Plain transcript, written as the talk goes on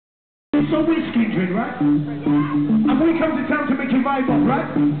So we're Skindred, right? And we come to town to make you vibe up,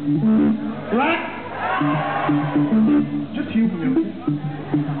 right? Right? Just you,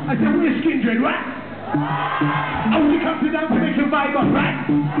 I said we're Skindred, right? And we come to town to make you vibe up, right?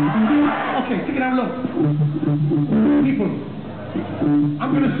 Okay, take it down low. People,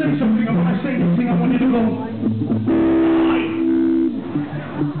 I'm gonna say something, and when I say something, I want you to go.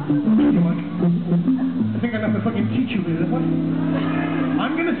 I think I have to fucking teach you this. What?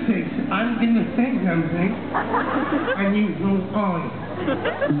 I'm gonna say something, and you know I.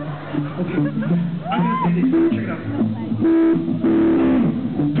 Okay, I'm gonna say this. Check it out.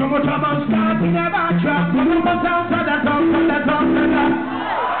 Too much about Scott, we never trap. Come on, down to the top, to the top, to the top.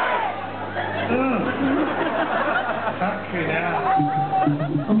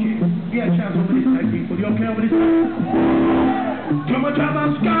 Okay, get a chance over this side, people. You okay over this side? Too much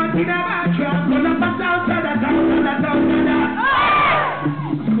about Scott, we never trap. Come on, down to the top, to the top, to the top.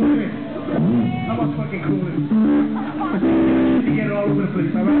 Cool it. How about fucking cool it? You get it all over the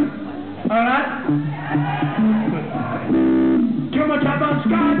place, alright? Alright? Too much about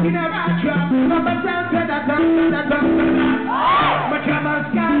Scott, we never trap. Come on, down to the top, to the top, to the top. Much about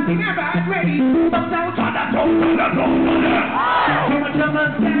Scott, we never ready. Come down to the top, to the top, to the top. Too much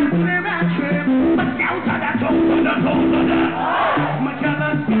about Scott, we never trap. Come down to the top, to the top, to the top. Much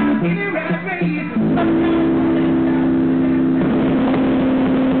about Scott, we never ready. Come down.